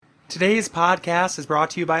Today's podcast is brought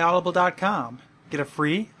to you by Audible.com. Get a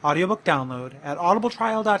free audiobook download at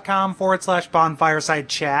audibletrial.com/bonfireside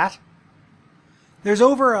chat. There's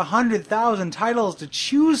over 100,000 titles to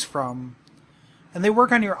choose from, and they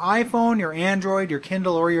work on your iPhone, your Android, your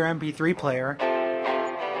Kindle, or your MP3 player.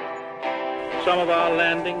 Some of our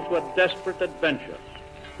landings were desperate adventures.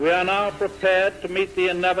 We are now prepared to meet the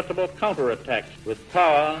inevitable counterattacks with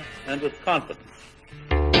power and with confidence.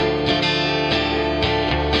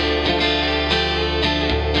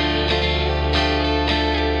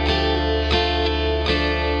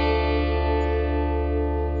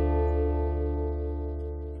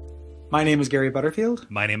 My name is Gary Butterfield.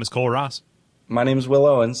 My name is Cole Ross. My name is Will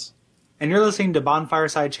Owens. And you're listening to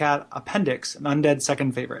Bonfireside Chat Appendix, an undead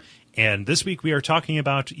second favorite. And this week we are talking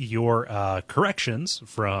about your corrections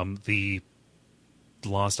from the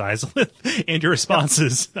Lost Izalith and your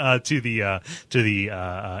responses to the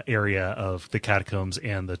area of the Catacombs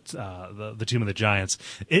and the Tomb of the Giants.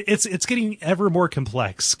 It's getting ever more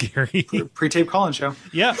complex, Gary. Pre-tape call-in show.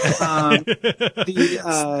 Yeah.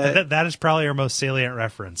 That is probably our most salient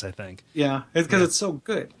reference, I think. Yeah, it's because it's so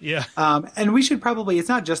good. Yeah. And we should probably, it's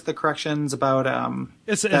not just the corrections about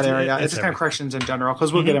that area. It's just kind of corrections in general,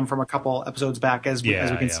 because we'll get them from a couple episodes back as we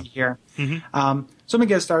can see here. So let me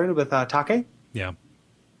get started with Take. Yeah.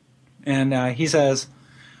 And he says,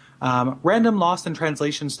 random lost in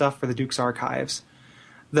translation stuff for the Duke's archives.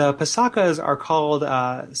 The Pasakas are called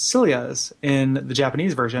Cilias in the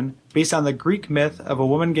Japanese version, based on the Greek myth of a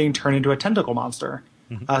woman getting turned into a tentacle monster.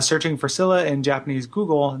 Searching for Scylla in Japanese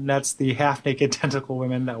Google nets the half-naked tentacle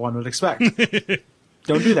women that one would expect.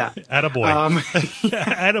 Don't do that. Attaboy.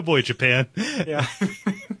 Attaboy, Japan. Yeah.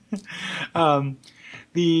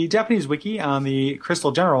 The Japanese wiki on the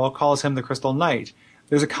Crystal General calls him the Crystal Knight.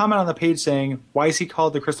 There's a comment on the page saying, why is he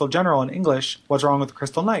called the Crystal General in English? What's wrong with the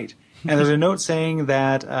Crystal Knight? And there's a note saying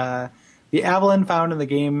that the Avalon found in the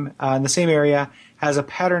game in the same area has a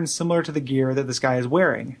pattern similar to the gear that this guy is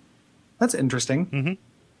wearing. That's interesting.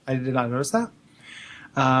 I did not notice that.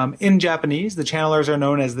 In Japanese, the channelers are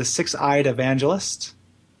known as the Six-Eyed Evangelist.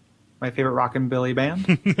 My favorite Rockin' Billy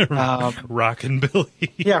band. Rockin'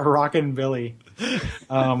 Billy. Yeah, Rockin' Billy.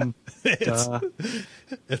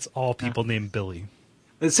 It's all people named Billy.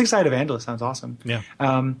 The Six-Eyed Evangelist sounds awesome. Yeah.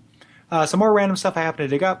 Some more random stuff I happen to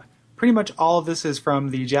dig up. Pretty much all of this is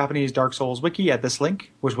from the Japanese Dark Souls wiki at this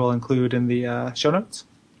link, which we'll include in the show notes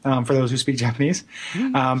for those who speak Japanese.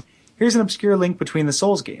 Here's an obscure link between the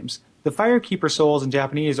Souls games. The Firekeeper Souls in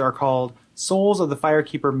Japanese are called Souls of the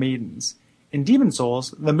Firekeeper Maidens. In Demon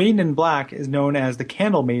Souls, the Maiden in Black is known as the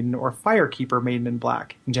Candle Maiden or Firekeeper Maiden in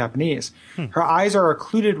Black in Japanese. Her eyes are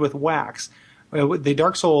occluded with wax. The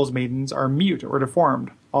Dark Souls maidens are mute or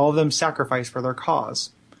deformed, all of them sacrificed for their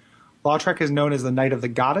cause. Lautrec is known as the Knight of the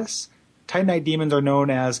Goddess. Titanite demons are known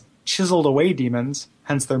as chiseled away demons,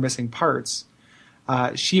 hence their missing parts.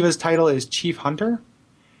 Shiva's title is Chief Hunter.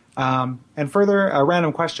 And further, a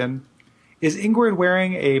random question. Is Ingrid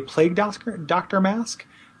wearing a Plague Doctor mask?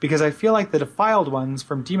 Because I feel like the defiled ones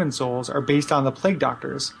from Demon Souls are based on the Plague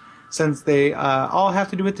Doctors, since they all have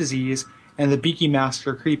to do with disease, and the beaky masks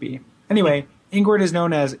are creepy. Anyway, Ingrid is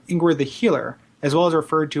known as Ingrid the Healer, as well as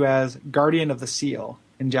referred to as Guardian of the Seal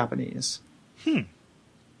in Japanese.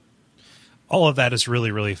 All of that is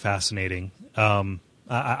really, really fascinating.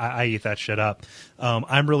 I eat that shit up.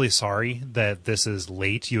 I'm really sorry that this is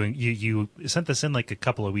late. You sent this in like a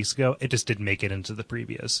couple of weeks ago. It just didn't make it into the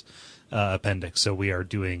previous appendix. So we are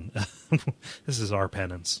doing this is our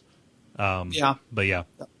penance. But yeah.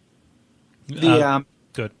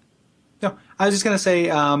 Good. No, I was just gonna say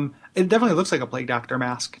it definitely looks like a Plague Doctor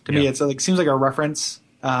mask to me. It's like seems like a reference,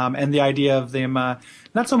 and the idea of them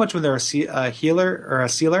not so much when they're a healer or a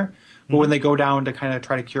sealer, but when they go down to kind of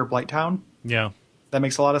try to cure Blighttown. Yeah. That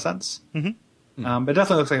makes a lot of sense. But it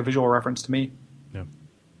definitely looks like a visual reference to me. Yeah.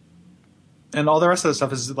 And all the rest of the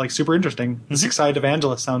stuff is like super interesting. The Six-Eyed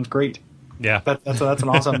Evangelist sounds great. Yeah. That's an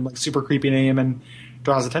awesome, like super creepy name and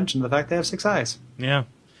draws attention to the fact they have 6 eyes. Yeah.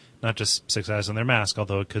 Not just 6 eyes on their mask,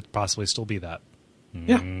 although it could possibly still be that.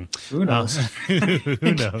 Yeah. Who knows?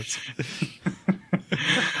 Who knows?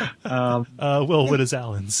 Will, what does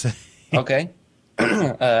Alan say? Okay.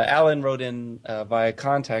 Alan wrote in via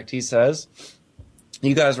contact. He says,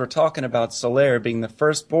 you guys were talking about Solaire being the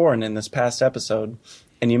firstborn in this past episode,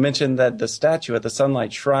 and you mentioned that the statue at the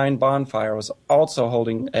Sunlight Shrine bonfire was also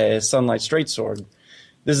holding a Sunlight Straightsword.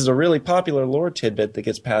 This is a really popular lore tidbit that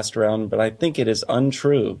gets passed around, but I think it is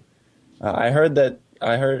untrue. I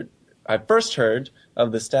first heard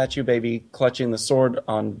of the statue baby clutching the sword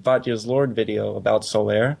on Vatya's Lord video about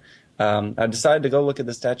Solaire. I decided to go look at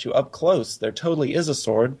the statue up close. There totally is a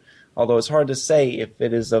sword although it's hard to say if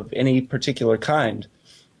it is of any particular kind.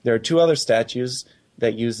 There are 2 other statues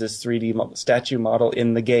that use this 3D statue model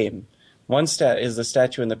in the game. One is the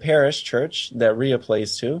statue in the parish church that Rhea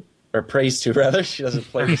prays to. She doesn't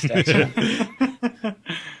play the statue.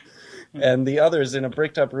 And the other is in a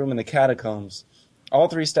bricked-up room in the Catacombs. All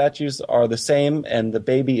 3 statues are the same, and the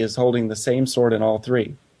baby is holding the same sword in all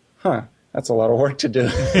 3. Huh, that's a lot of work to do.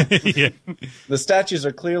 Yeah. The statues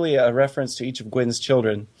are clearly a reference to each of Gwyn's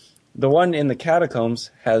children. The one in the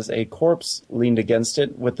Catacombs has a corpse leaned against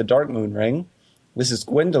it with the Dark Moon ring. This is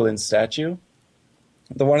Gwendolyn's statue.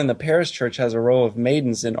 The one in the parish church has a row of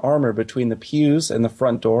maidens in armor between the pews and the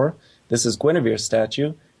front door. This is Guinevere's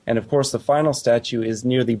statue. And of course, the final statue is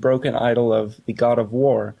near the broken idol of the god of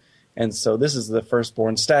war. And so this is the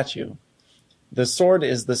firstborn statue. The sword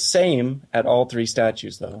is the same at all 3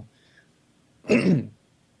 statues, though.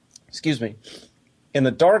 Excuse me. In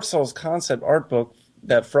the Dark Souls concept art book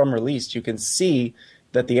that From released, you can see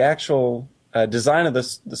that the actual design of the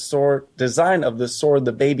sword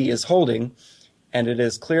the baby is holding, and it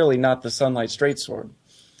is clearly not the Sunlight Straight Sword.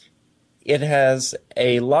 It has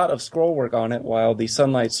a lot of scroll work on it, while the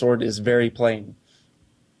Sunlight Sword is very plain.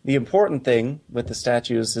 The important thing with the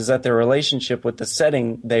statues is that their relationship with the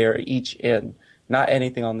setting they are each in, not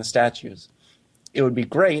anything on the statues. It would be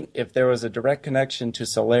great if there was a direct connection to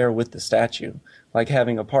Solaire with the statue, like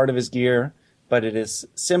having a part of his gear, but it is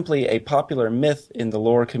simply a popular myth in the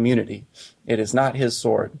lore community. It is not his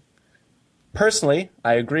sword. Personally,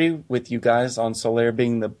 I agree with you guys on Solaire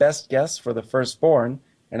being the best guess for the firstborn,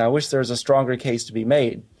 and I wish there was a stronger case to be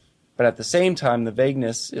made. But at the same time, the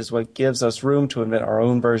vagueness is what gives us room to invent our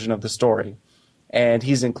own version of the story. And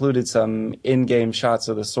he's included some in-game shots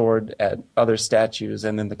of the sword at other statues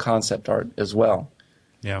and in the concept art as well.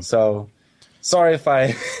 Yeah. So, sorry if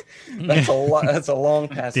I... that's a long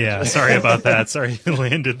passage. Yeah, sorry about that. Sorry you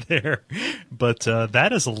landed there. But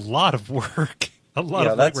that is a lot of work. A lot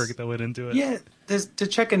of legwork that went into it. Yeah, to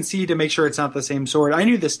check and see to make sure it's not the same sword. I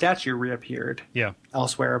knew the statue reappeared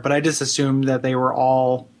elsewhere, but I just assumed that they were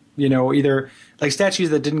all, either like statues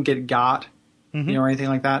that didn't get got, or anything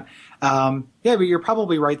like that. Yeah, but you're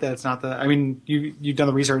probably right that it's not you've done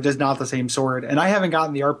the research. It's not the same sword. And I haven't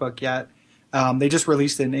gotten the art book yet. They just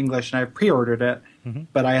released it in English, and I've pre-ordered it,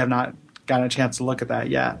 but I have not gotten a chance to look at that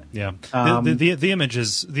yet. Yeah, the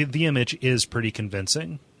image is pretty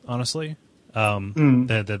convincing, honestly.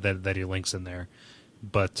 That he links in there,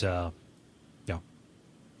 but yeah.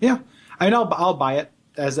 I mean, I'll buy it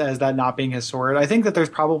as that not being his sword. I think that there's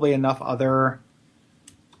probably enough other,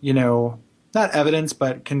 not evidence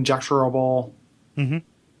but conjecturable, blobbity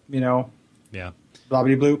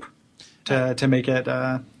bloop to make it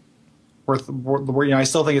worth. I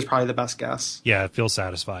still think it's probably the best guess. Yeah, it feels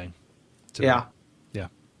satisfying. Yeah.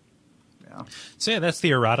 So yeah, that's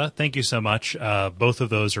the errata. Thank you so much. Both of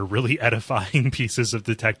those are really edifying pieces of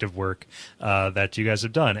detective work that you guys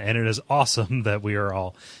have done, and it is awesome that we are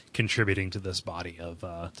all contributing to this body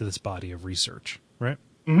of research. Right?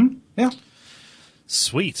 Mm-hmm. Yeah.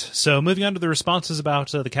 Sweet. So moving on to the responses about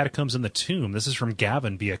the catacombs and the tomb. This is from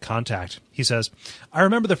Gavin via contact. He says, I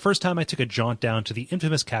remember the first time I took a jaunt down to the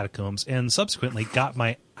infamous catacombs and subsequently got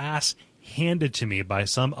my ass handed to me by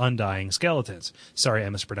some undying skeletons. Sorry, I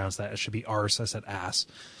mispronounced that. It should be arse. I said ass,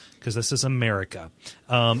 because this is America.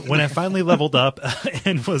 When I finally leveled up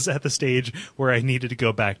and was at the stage where I needed to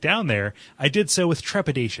go back down there, I did so with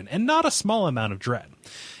trepidation and not a small amount of dread.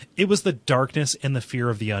 It was the darkness and the fear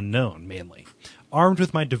of the unknown, mainly. Armed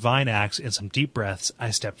with my divine axe and some deep breaths,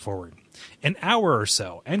 I stepped forward. An hour or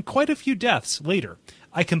so, and quite a few deaths later,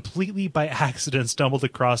 I completely by accident stumbled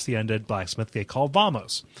across the undead blacksmith they call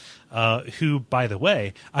Vamos, who, by the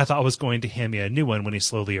way, I thought was going to hand me a new one when he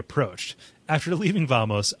slowly approached. After leaving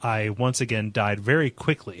Vamos, I once again died very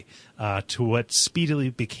quickly to what speedily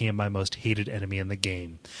became my most hated enemy in the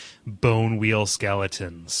game, bone wheel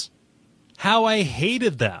skeletons. How I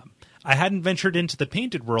hated them! I hadn't ventured into the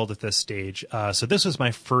painted world at this stage, so this was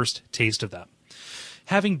my first taste of them.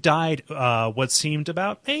 Having died what seemed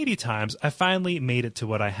about 80 times, I finally made it to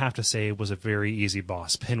what I have to say was a very easy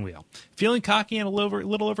boss, Pinwheel. Feeling cocky and a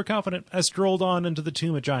little overconfident, I strolled on into the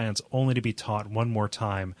Tomb of Giants, only to be taught one more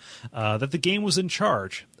time that the game was in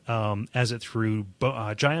charge, as it threw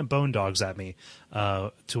giant bone dogs at me,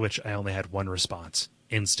 to which I only had one response.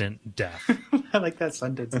 Instant death. I like that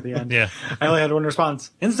sentence at the end. Yeah. I only had one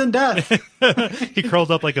response. Instant death. He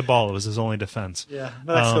curled up like a ball. It was his only defense. Yeah.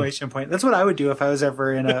 No exclamation point. That's what I would do if I was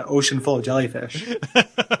ever in an ocean full of jellyfish.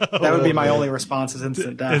 That would be my only response is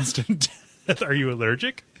instant death. Instant death. Are you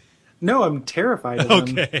allergic? No, I'm terrified of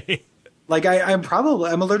them. Okay. Like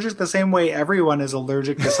I'm allergic the same way everyone is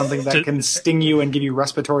allergic to something that can sting you and give you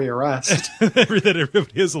respiratory arrest. That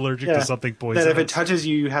everybody is allergic to something poisonous. That if it touches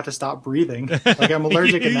you, you have to stop breathing. Like I'm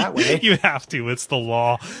allergic in that way. You have to. It's the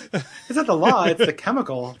law. It's not the law. It's the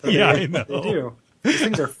chemical. I know. They do. These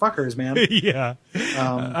things are fuckers, man. Yeah.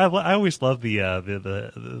 I always love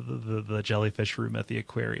the jellyfish room at the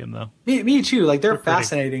aquarium, though. Me too. Like they're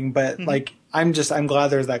fascinating, but like I'm glad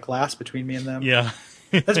there's that glass between me and them. Yeah.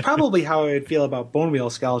 That's probably how I would feel about bone wheel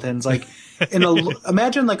skeletons. Like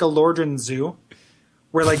imagine like a Lordran zoo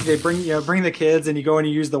where like they bring the kids and you go and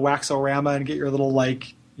you use the Waxorama and get your little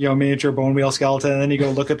like, miniature bone wheel skeleton, and then you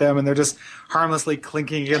go look at them and they're just harmlessly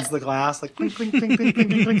clinking against the glass, like clink, clink, clink, clink,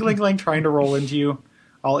 clink, clink, clink, clink, trying to roll into you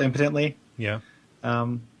all impotently. Yeah.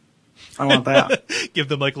 I want that. Give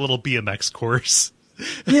them like a little BMX course.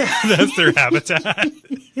 Yeah. That's their habitat.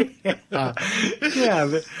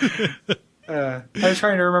 Yeah. I was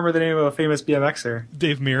trying to remember the name of a famous BMXer.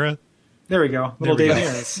 Dave Mirra. There we go. Little Dave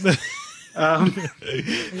Mirras.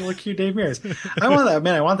 Little cute Dave Mirras. I want that.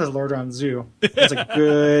 Man, I want this Lordran Zoo. That's a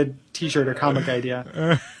good t-shirt or comic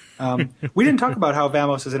idea. We didn't talk about how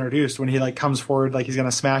Vamos is introduced when he like comes forward like he's going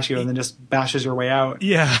to smash you and then just bashes your way out.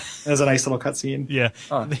 Yeah. That's a nice little cutscene. Yeah.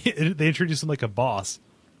 They introduce him like a boss.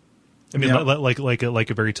 I mean, like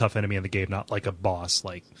a very tough enemy in the game, not like a boss.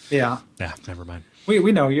 Like, yeah. Nah, never mind.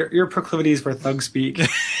 We know your proclivities for thug speak,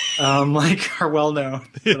 are well known,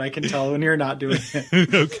 but I can tell when you're not doing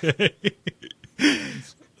it. Okay.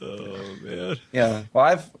 Oh man. Yeah.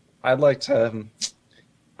 Well, I'd like to.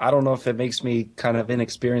 I don't know if it makes me kind of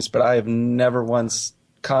inexperienced, but I have never once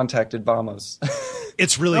contacted Vamos.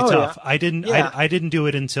 It's really tough. Yeah. I didn't do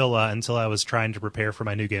it until I was trying to prepare for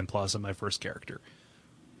my New Game Plus and my first character.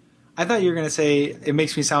 I thought you were going to say it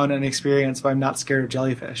makes me sound inexperienced, but I'm not scared of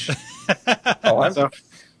jellyfish.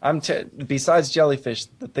 Besides jellyfish,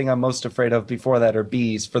 the thing I'm most afraid of before that are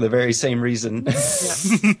bees for the very same reason.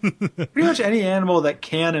 Pretty much any animal that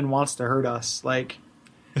can and wants to hurt us. Like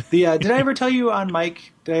did I ever tell you on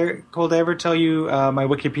Mike? Did I ever tell you my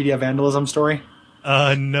Wikipedia vandalism story?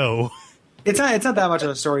 No. It's not that much of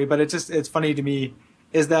a story, but it's funny to me.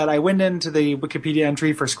 Is that I went into the Wikipedia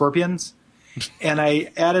entry for scorpions. And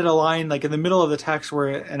I added a line like in the middle of the text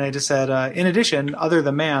and I just said, in addition, other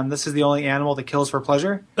than man, this is the only animal that kills for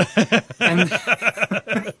pleasure. And,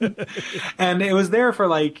 and it was there for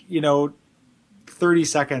 30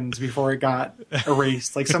 seconds before it got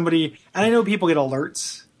erased. Like somebody, and I know people get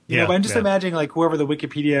alerts, but I'm just imagining like whoever the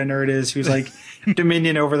Wikipedia nerd is who's like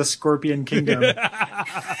dominion over the scorpion kingdom.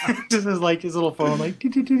 Just as like his little phone, like,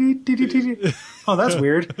 oh, that's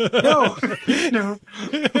weird. No.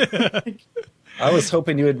 I was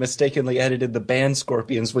hoping you had mistakenly edited the banned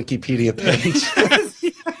Scorpions Wikipedia page.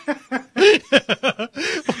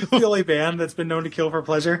 The only band that's been known to kill for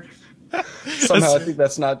pleasure. Somehow I think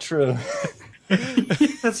that's not true.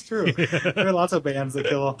 That's true. There are lots of bands that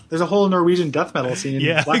kill. There's a whole Norwegian death metal scene.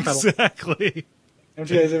 Yeah, black metal. exactly.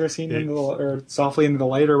 Haven't you guys ever seen Softly Into the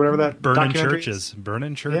Light or whatever that Burning documentary churches. is?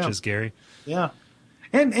 Burning churches, yeah. Gary. Yeah.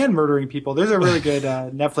 And murdering people. There's a really good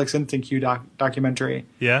Netflix Instant Queue documentary.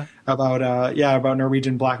 Yeah. About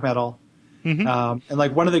Norwegian black metal. Mm-hmm. And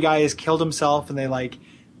like one of the guys killed himself, and they like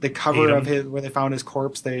the cover of his where they found his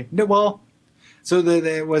corpse. It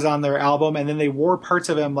was on their album, and then they wore parts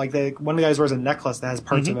of him. Like one of the guys wears a necklace that has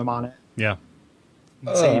parts of him on it. Yeah.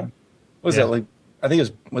 Was it like? I think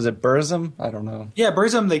was it Burzum? I don't know. Yeah,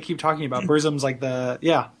 Burzum. They keep talking about Burzum's like the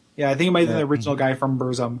I think it might be the original guy from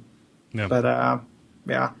Burzum. Yeah. But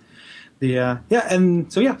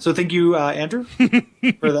So thank you, Andrew,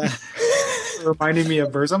 for that. For reminding me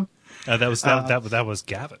of Burzum. That was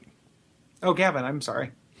Gavin. Oh, Gavin. I'm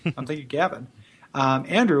sorry. I'm thinking Gavin.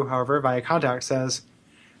 Andrew, however, via contact says,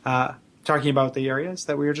 talking about the areas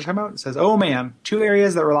that we were just talking about, says, "Oh man, 2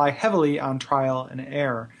 areas that rely heavily on trial and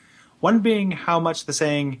error. One being how much the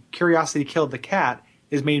saying, 'curiosity killed the cat,'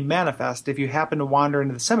 is made manifest if you happen to wander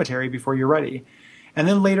into the cemetery before you're ready. And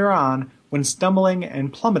then later on, when stumbling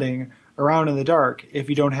and plummeting around in the dark if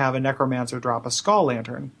you don't have a necromancer drop a skull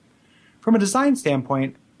lantern. From a design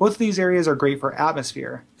standpoint, both of these areas are great for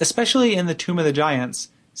atmosphere, especially in the Tomb of the Giants,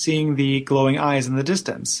 seeing the glowing eyes in the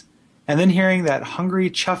distance, and then hearing that hungry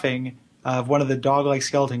chuffing of one of the dog-like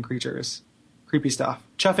skeleton creatures. Creepy stuff.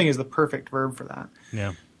 Chuffing is the perfect verb for that.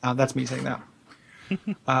 Yeah. That's me saying that.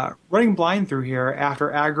 Running blind through here after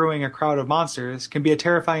aggroing a crowd of monsters can be a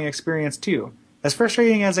terrifying experience too. As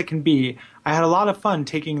frustrating as it can be, I had a lot of fun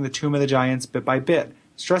taking the Tomb of the Giants bit by bit,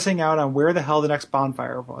 stressing out on where the hell the next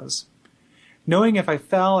bonfire was. Knowing if I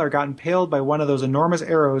fell or got impaled by one of those enormous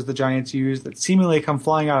arrows the Giants use that seemingly come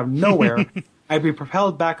flying out of nowhere, I'd be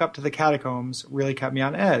propelled back up to the catacombs really kept me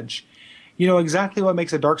on edge. you know exactly what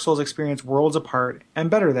makes a Dark Souls experience worlds apart and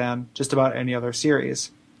better than just about any other series.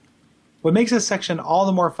 What makes this section all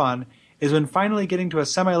the more fun is when finally getting to a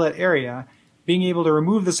semi-lit area, being able to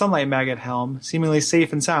remove the sunlight maggot helm, seemingly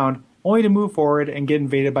safe and sound, only to move forward and get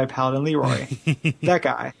invaded by Paladin Leroy. That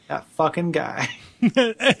guy. That fucking guy.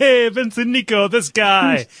 Hey, Vincent Nico, this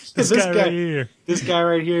guy. This guy right here. This guy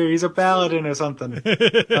right here. He's a paladin or something.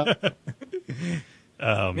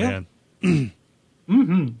 Oh, man.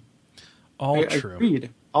 Mm-hmm. All true. Agreed.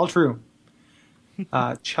 All true.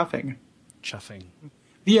 Chuffing.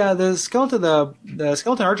 The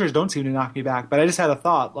skeleton archers don't seem to knock me back, but I just had a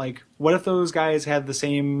thought, like, what if those guys had the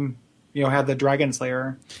same, had the Dragon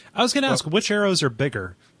Slayer? I was going to ask, which arrows are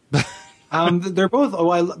bigger? They're both,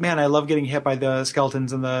 I love getting hit by the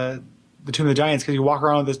skeletons in the Tomb of the Giants, because you walk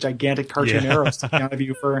around with this gigantic cartoon arrow sticking out of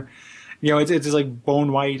you for, it's just like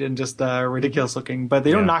bone white and just ridiculous looking, but they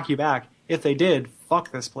don't knock you back. If they did,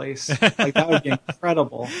 fuck this place. Like, that would be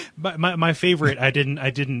incredible. My favorite, I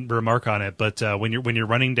didn't remark on it, but when you're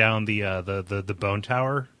running down the bone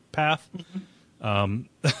tower path, and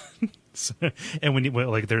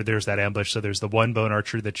there's that ambush. So there's the one bone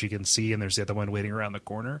archer that you can see, and there's the other one waiting around the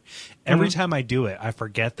corner. Every time I do it, I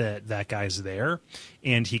forget that guy's there,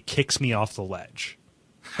 and he kicks me off the ledge.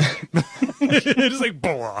 Just like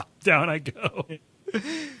blah, down I go.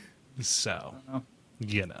 So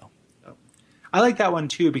I like that one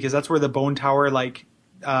too, because that's where the bone tower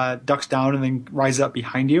ducks down and then rises up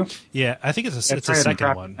behind you. Yeah, I think it's a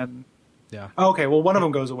second one. Yeah. Oh, okay, well, one of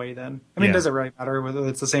them goes away then. I mean, does it really matter whether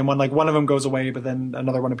it's the same one? Like, one of them goes away, but then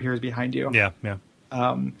another one appears behind you. Yeah.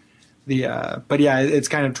 But yeah, it's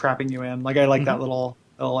kind of trapping you in. Like, I like that little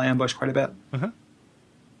ambush quite a bit.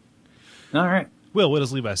 All right. Will, what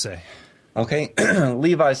does Levi say? Okay,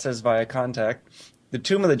 Levi says via contact, the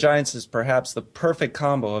Tomb of the Giants is perhaps the perfect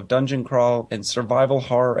combo of dungeon crawl and survival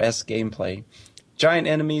horror-esque gameplay. Giant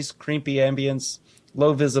enemies, creepy ambience,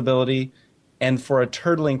 low visibility, and for a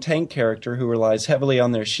turtling tank character who relies heavily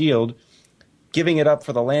on their shield, giving it up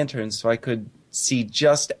for the lanterns so I could see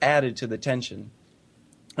just added to the tension.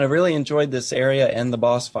 I really enjoyed this area and the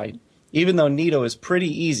boss fight. Even though Nito is pretty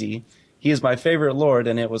easy, he is my favorite lord,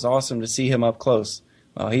 and it was awesome to see him up close.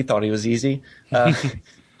 Well, he thought he was easy.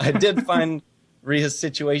 I did find Ria's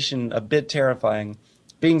situation a bit terrifying.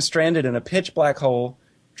 Being stranded in a pitch black hole,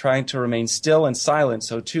 trying to remain still and silent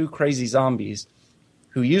so two crazy zombies,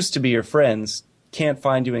 who used to be your friends, can't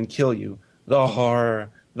find you and kill you. The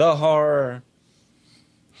horror. The horror.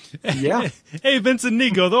 Yeah. Hey, Vincent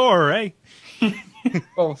Nico, the horror, eh?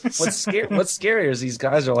 Well, what's scarier is these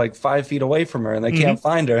guys are like 5 feet away from her and they can't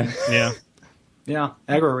find her. Yeah. Yeah,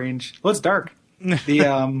 aggro range. Well, it's dark.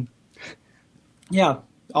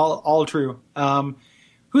 All true.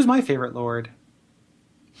 Who's my favorite lord?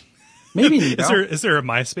 Maybe Nito. Is there a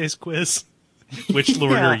MySpace quiz? Which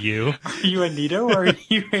lord are you? Are you a Nito, or are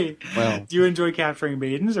you do you enjoy capturing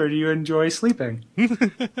maidens, or do you enjoy sleeping? You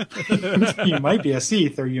might be a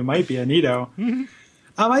Seath, or you might be a Nito.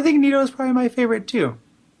 I think Nito is probably my favorite too.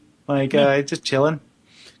 Just chilling.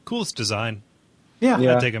 Coolest design. Yeah.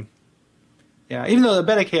 I dig him. Yeah, even though the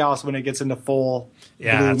Bed of Chaos, when it gets into full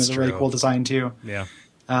bloom, is a really cool design too. Yeah.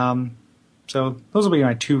 So those will be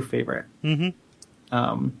my two favorite. Mm-hmm.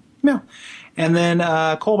 And then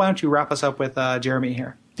Cole, why don't you wrap us up with Jeremy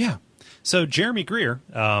here? Yeah. So Jeremy Greer,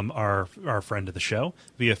 our friend of the show,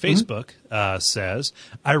 via Facebook, says,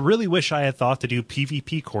 I really wish I had thought to do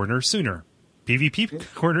PvP Corner sooner.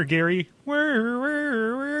 PvP Corner, Gary?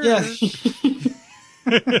 Yeah.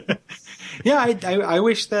 Yeah, I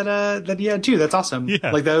wish that he had too. That's awesome. Yeah.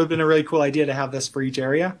 That would have been a really cool idea to have this for each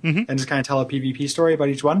area and just kind of tell a PvP story about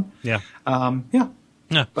each one. Yeah.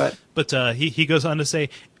 Yeah. But he goes on to say,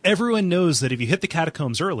 everyone knows that if you hit the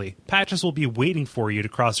catacombs early, Patches will be waiting for you to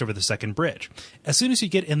cross over the second bridge. As soon as you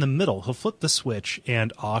get in the middle, he'll flip the switch,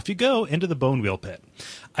 and off you go into the Bone Wheel Pit.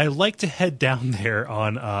 I like to head down there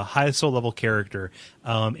on a high soul level character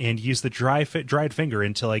and use the dried finger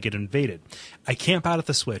until I get invaded. I camp out at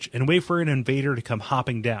the switch and wait for an invader to come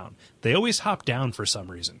hopping down. They always hop down for some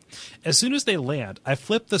reason. As soon as they land, I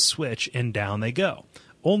flip the switch and down they go.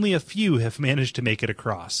 Only a few have managed to make it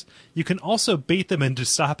across. You can also bait them into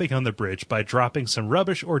stopping on the bridge by dropping some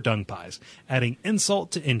rubbish or dung pies, adding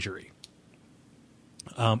insult to injury.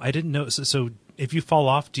 I didn't know. So if you fall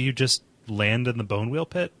off, do you just land in the Bone Wheel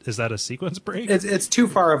Pit? Is that a sequence break? It's too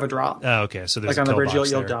far of a drop. Oh, okay. So there's on the bridge, you'll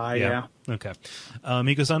there. die. Yeah. Okay.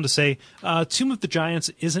 He goes on to say, Tomb of the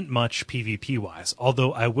Giants isn't much PvP wise,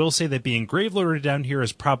 although I will say that being Gravelorded down here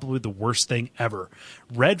is probably the worst thing ever.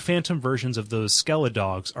 Red Phantom versions of those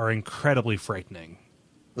Skeledogs are incredibly frightening.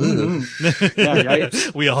 Yeah,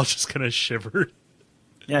 we all just kind of shivered.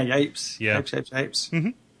 Yeah, yipes. Yeah.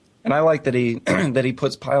 Yipes. And I like that he that he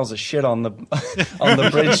puts piles of shit on the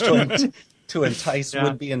bridge to entice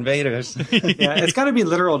would-be invaders. Yeah, it's got to be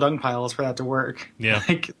literal dung piles for that to work. Yeah.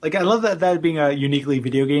 Like I love that being a uniquely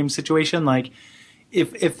video game situation. Like,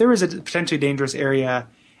 if there is a potentially dangerous area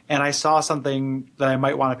and I saw something that I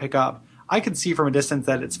might want to pick up, I can see from a distance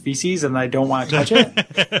that it's feces and I don't want to touch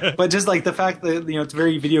it. But just like the fact that, it's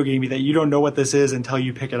very video gamey that you don't know what this is until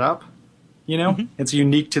you pick it up, it's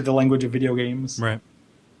unique to the language of video games. Right.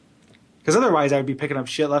 Because otherwise I would be picking up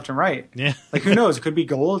shit left and right. Yeah. Like, who knows? It could be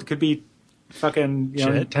gold. It could be fucking,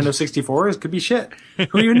 Shit. Nintendo 64s. It could be shit.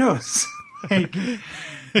 Who even knows? Like,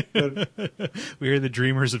 We are the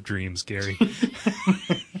dreamers of dreams, Gary.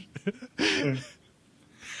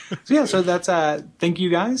 so that's thank you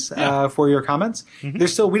guys for your comments.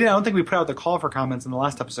 There's still I don't think we put out the call for comments in the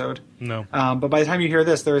last episode. No. But by the time you hear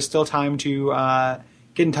this, there is still time to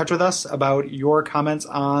get in touch with us about your comments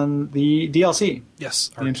on the DLC.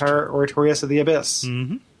 Yes. The entire Oratorius of the Abyss.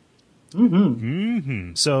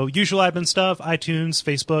 So usual admin stuff, iTunes,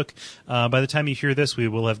 Facebook. By the time you hear this, we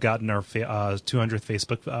will have gotten our 200th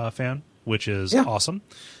Facebook fan, which is awesome.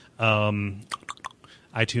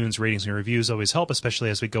 iTunes ratings and reviews always help, especially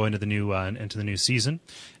as we go into the new season.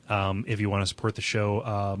 If you want to support the show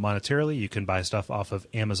monetarily, you can buy stuff off of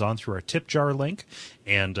Amazon through our tip jar link,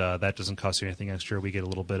 and that doesn't cost you anything extra. We get a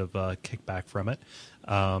little bit of kickback from it.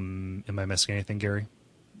 Am I missing anything, Gary?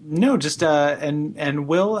 No, just and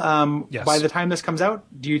Will, Yes. by the time this comes out,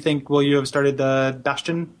 do you think will you have started the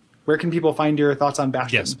Bastion? Where can people find your thoughts on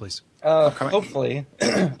Bastion? Yes, please. Hopefully.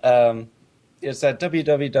 It's at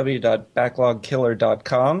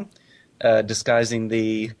www.backlogkiller.com, disguising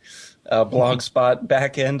the blogspot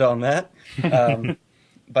back end on that.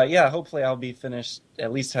 But yeah, hopefully I'll be finished,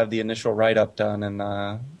 at least have the initial write-up done. And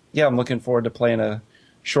I'm looking forward to playing a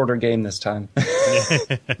shorter game this time.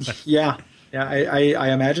 Yeah, I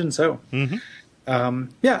imagine so.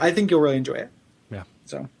 I think you'll really enjoy it. Yeah.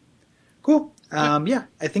 So, cool.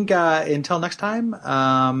 I think until next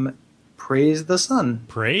time, praise the sun.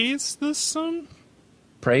 Praise the sun?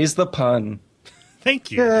 Praise the pun.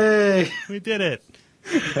 Thank you. Yay! We did it.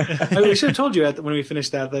 We should have told you when we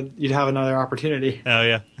finished that you'd have another opportunity. Oh,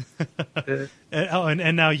 yeah.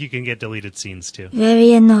 And now you can get deleted scenes, too.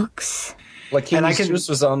 Verionox. Like Juice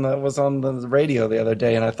was on the radio the other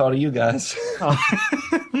day, and I thought of you guys. Oh.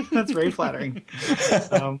 That's very flattering.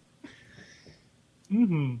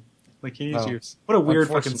 Lakini's Juice. What a weird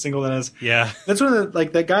fucking single that is. Yeah. That's one of the,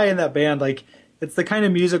 that guy in that band, it's the kind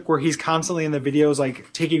of music where he's constantly in the videos,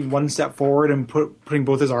 taking one step forward and putting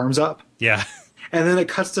both his arms up. Yeah. And then it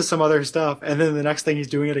cuts to some other stuff, and then the next thing he's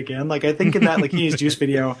doing it again. I think in that Lakini's Juice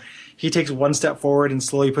video, he takes one step forward and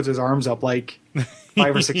slowly puts his arms up 5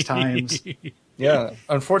 or 6 times. Yeah.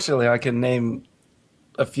 Unfortunately, I can name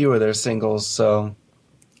a few of their singles, so...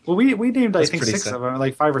 Well, we named, I think, 6 sad. of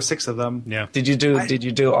them, 5 or 6 of them. Yeah. Did you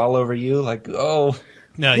do All Over You? No,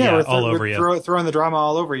 yeah, all over you. Throwing the drama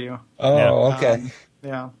all over you. Oh, okay.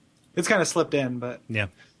 Yeah. It's kind of slipped in, but... Yeah.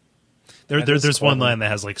 There's one line that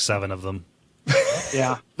has 7 of them.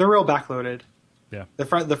 Yeah. They're real backloaded. Yeah. The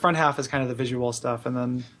front half is kind of the visual stuff, and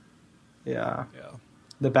then,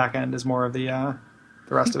 the back end is more of the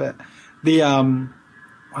rest of it.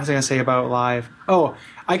 What was I going to say about live? Oh,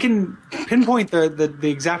 I can pinpoint the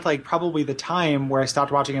exact, probably the time where I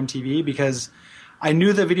stopped watching MTV, because I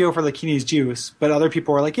knew the video for Lakini's Juice, but other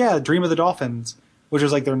people were like, yeah, Dream of the Dolphins, which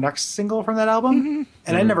was their next single from that album.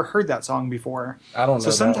 And I never heard that song before. I don't know.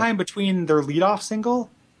 So sometime between their lead-off single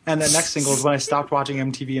and the next single is when I stopped watching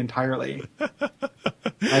MTV entirely.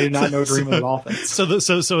 I did not know Dream of the Dolphins.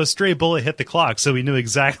 So a stray bullet hit the clock, so we knew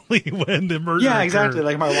exactly when the murder Yeah, exactly.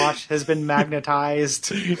 occurred. My watch has been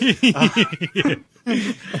magnetized. It's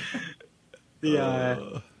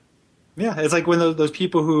like when those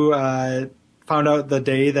people who found out the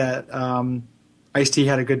day that Ice-T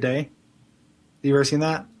had a good day. You ever seen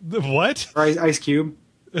that? What? Or Ice Cube?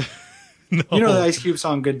 No. You know the Ice Cube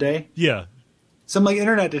song Good Day? Yeah. Some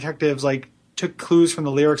internet detectives took clues from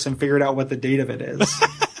the lyrics and figured out what the date of it is.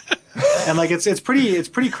 And it's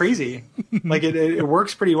pretty crazy. It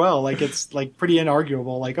works pretty well. It's pretty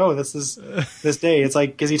inarguable. This is this day. It's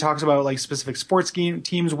because he talks about specific sports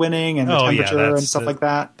teams winning and the temperature and stuff like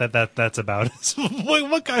that. That's about it.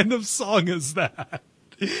 What kind of song is that?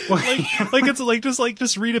 It's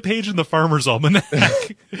just read a page in the Farmer's Almanac.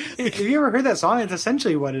 Have you ever heard that song? It's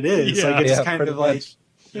essentially what it is. Yeah. It's kind of much.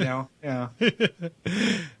 yeah.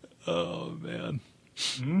 Oh man.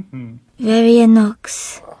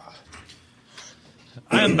 Verionox.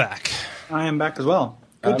 I am back. I am back as well.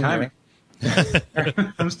 Good I'm timing.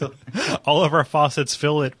 I'm still. All of our faucets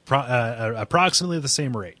fill at approximately the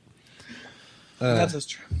same rate. That's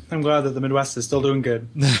true. I'm glad that the Midwest is still doing good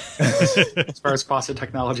as far as faucet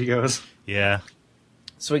technology goes. Yeah.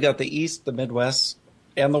 So we got the East, the Midwest,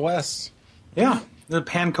 and the West. Yeah, the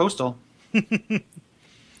pan-coastal. Yep.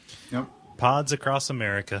 Pods across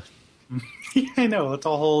America. I know. Let's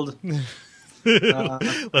all hold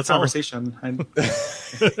Let's conversation.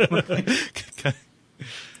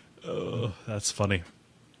 Oh, that's funny.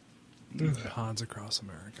 Pods across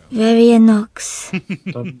America. Very Knox.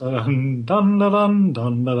 Dun, dun, dun, dun, dun,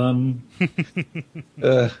 dun, dun.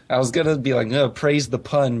 I was gonna be like, praise the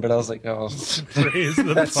pun, but I was like, oh, Praise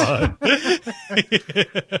the fun.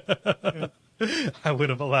 I would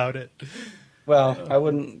have allowed it. well, I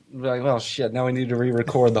wouldn't be like, well, shit. Now we need to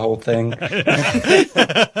re-record the whole thing. Let's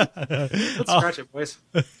scratch it, boys.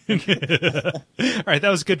 All right, that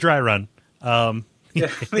was a good dry run. Yeah.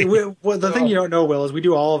 The thing you don't know, Will, is we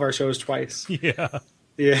do all of our shows twice. Yeah.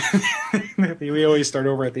 Yeah. We always start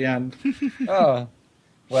over at the end. Oh,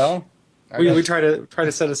 well, We try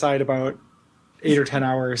to set aside about 8 or 10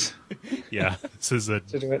 hours Yeah. This is a.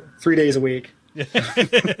 to do it 3 days a week. You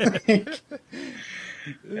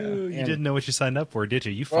didn't know what you signed up for, did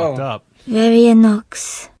you? You fucked up. Very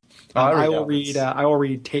Knox. I will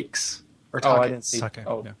read takes or Oh, I take. didn't see. Sake,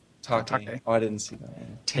 Oh, yeah. Take. Take. Oh, I didn't see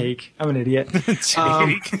that. Take. I'm an idiot.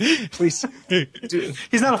 Please, dude.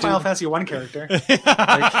 He's not a Final Fantasy 1 character.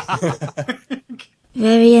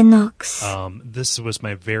 Very Knox. This was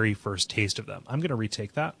my very first taste of them. I'm going to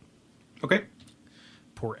retake that. Okay.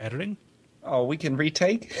 Poor editing. Oh, we can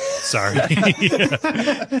retake. Sorry.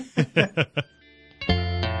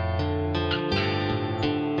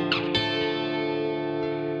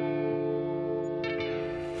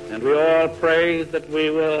 And we all pray that we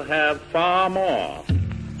will have far more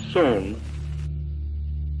soon